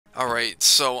Alright,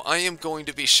 so I am going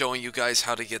to be showing you guys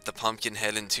how to get the pumpkin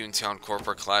head in Toontown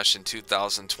Corporate Clash in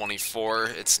 2024.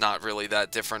 It's not really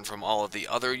that different from all of the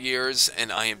other years,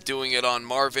 and I am doing it on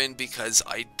Marvin because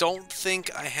I don't think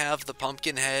I have the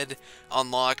pumpkin head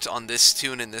unlocked on this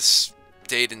toon in this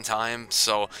date and time.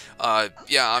 So,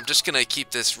 yeah, I'm just gonna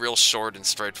keep this real short and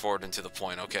straightforward and to the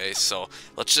point, okay? So,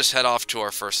 let's just head off to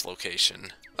our first location.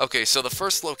 Okay, so the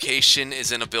first location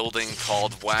is in a building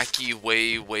called Wacky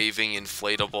Way-ving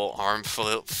Inflatable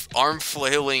Arm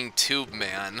Flailing Tube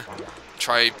Man.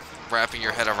 Try wrapping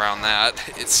your head around that.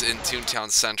 It's in Toontown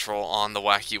Central on the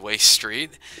Wacky Way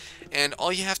Street. And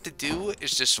all you have to do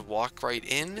is just walk right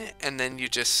in, and then you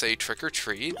just say trick or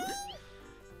treat.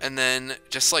 And then,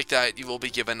 just like that, you will be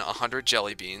given 100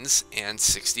 jelly beans and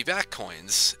 60 back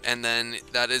coins. And then,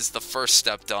 that is the first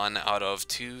step done out of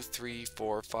 2, 3,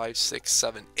 4, 5, 6,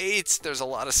 7, 8. There's a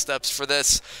lot of steps for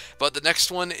this. But the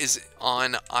next one is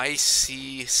on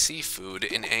IC Seafood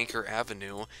in Anchor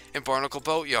Avenue in Barnacle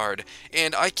Boatyard.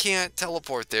 And I can't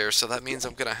teleport there, so that means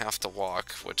I'm going to have to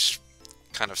walk, which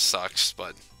kind of sucks,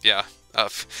 but yeah.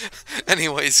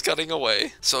 Anyways, cutting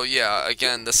away. So yeah,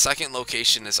 again, the second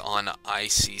location is on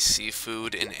IC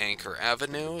Seafood in Anchor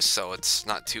Avenue, so it's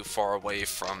not too far away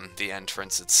from the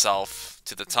entrance itself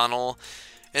to the tunnel.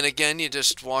 And again, you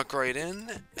just walk right in,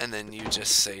 and then you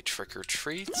just say trick or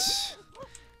treat.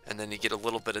 And then you get a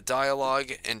little bit of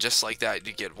dialogue, and just like that,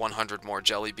 you get 100 more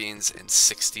jelly beans and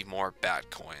 60 more bat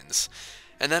coins.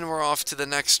 And then we're off to the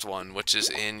next one, which is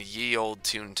in Ye Olde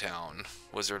Toontown,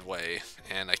 Wizard Way,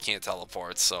 and I can't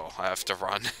teleport, so I have to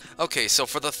run. Okay, so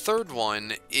for the third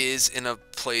one is in a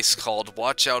place called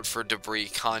Watch Out for Debris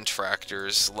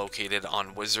Contractors, located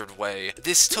on Wizard Way.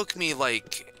 This took me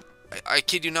like, I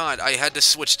kid you not, I had to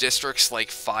switch districts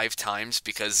like 5 times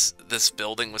because this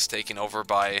building was taken over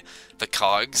by the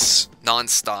cogs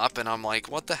non-stop, and I'm like,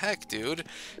 what the heck, dude?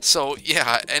 So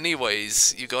yeah,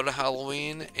 anyways, you go to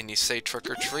Halloween and you say trick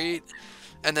or treat,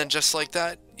 and then just like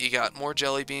that, you got more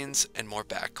jelly beans and more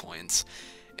back coins.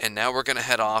 And now we're gonna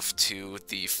head off to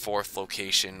the fourth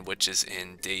location, which is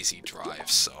in Daisy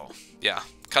Drive, so yeah,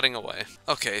 cutting away.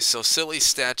 Okay, so Silly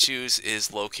Statues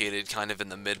is located kind of in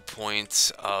the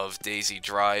midpoint of Daisy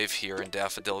Drive here in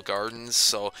Daffodil Gardens,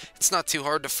 so it's not too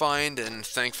hard to find, and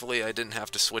thankfully I didn't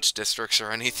have to switch districts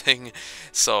or anything,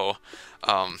 so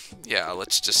yeah,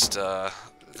 let's just, the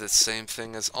same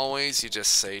thing as always, you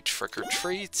just say trick or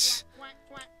treat.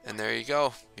 And there you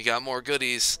go. You got more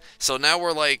goodies. So now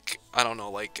we're like, I don't know,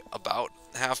 like about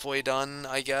halfway done,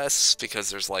 I guess,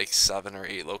 because there's like 7 or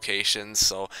 8 locations.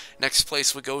 So next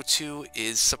place we go to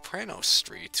is Soprano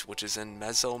Street, which is in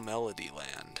Mezzo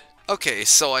Melodyland. Okay,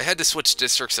 so I had to switch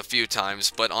districts a few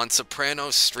times, but on Soprano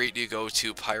Street you go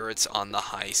to Pirates on the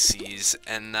High Seas,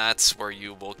 and that's where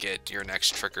you will get your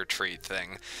next trick-or-treat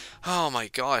thing. Oh my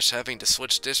gosh, having to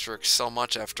switch districts so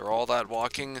much after all that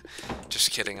walking.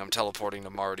 Just kidding, I'm teleporting to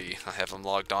Marty. I have him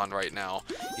logged on right now.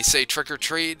 You say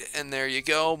trick-or-treat, and there you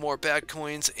go, more bad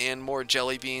coins and more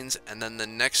jelly beans, and then the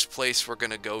next place we're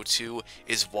gonna go to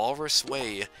is Walrus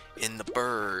Way in the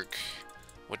Brrrgh,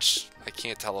 which I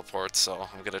can't teleport, so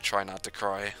I'm gonna try not to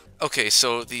cry. Okay,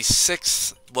 so the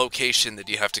 6th location that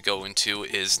you have to go into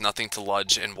is Nothing to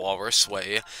Ludge in Walrus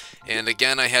Way, and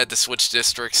again I had to switch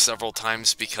districts several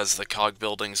times because the cog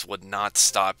buildings would not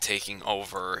stop taking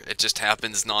over. It just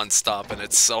happens non-stop and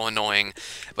it's so annoying.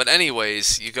 But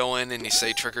anyways, you go in and you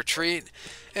say trick or treat,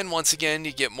 and once again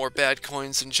you get more bad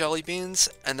coins and jelly beans,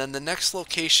 and then the next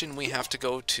location we have to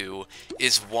go to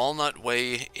is Walnut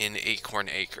Way in Acorn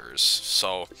Acres.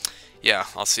 So yeah,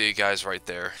 I'll see you guys right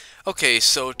there. Okay,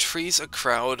 so Trees a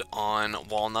Crowd on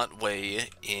Walnut Way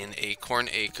in Acorn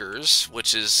Acres,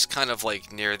 which is kind of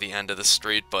like near the end of the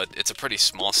street, but it's a pretty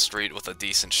small street with a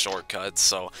decent shortcut,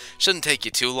 so shouldn't take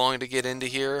you too long to get into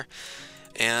here.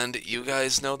 And you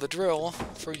guys know the drill,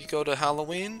 for you go to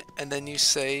Halloween, and then you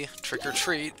say trick or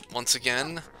treat once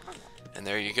again. And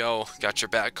there you go, got your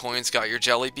bat coins, got your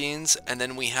jelly beans, and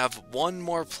then we have one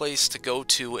more place to go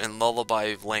to in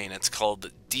Lullaby Lane. It's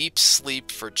called Deep Sleep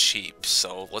for Cheap,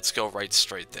 so let's go right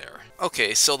straight there.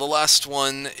 Okay, so the last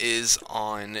one is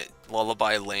on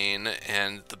Lullaby Lane,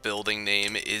 and the building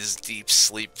name is Deep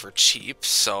Sleep for Cheap,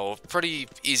 so pretty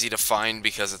easy to find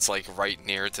because it's like right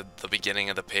near to the beginning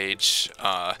of the page,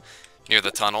 near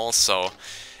the tunnel, so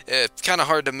it's kind of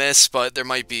hard to miss, but there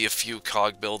might be a few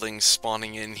cog buildings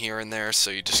spawning in here and there,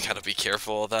 so you just gotta be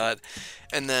careful of that.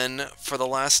 and then for the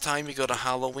last time you go to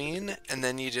Halloween, and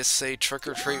then you just say trick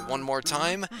or treat one more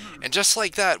time, and just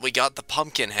like that we got the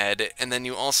pumpkin head, and then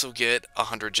you also get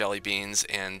 100 jelly beans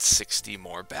and 60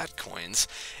 more bat coins.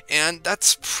 And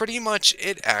that's pretty much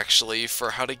it actually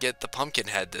for how to get the pumpkin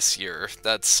head this year.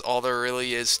 That's all there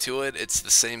really is to it. It's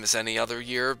the same as any other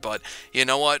year, but you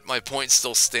know what? My point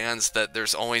still stands that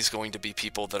there's always going to be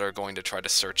people that are going to try to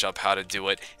search up how to do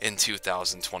it in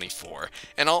 2024.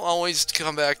 And I'll always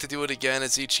come back to do it again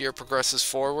as each year progresses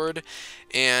forward,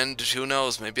 and who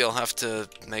knows, maybe I'll have to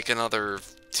make another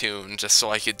tune just so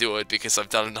I could do it because I've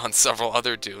done it on several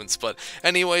other tunes. But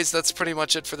anyways, that's pretty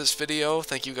much it for this video.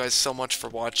 Thank you guys so much for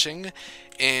watching,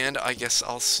 and I guess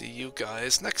I'll see you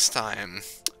guys next time.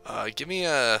 Give me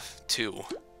a 2.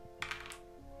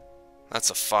 That's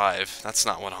a 5. That's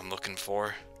not what I'm looking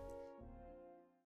for.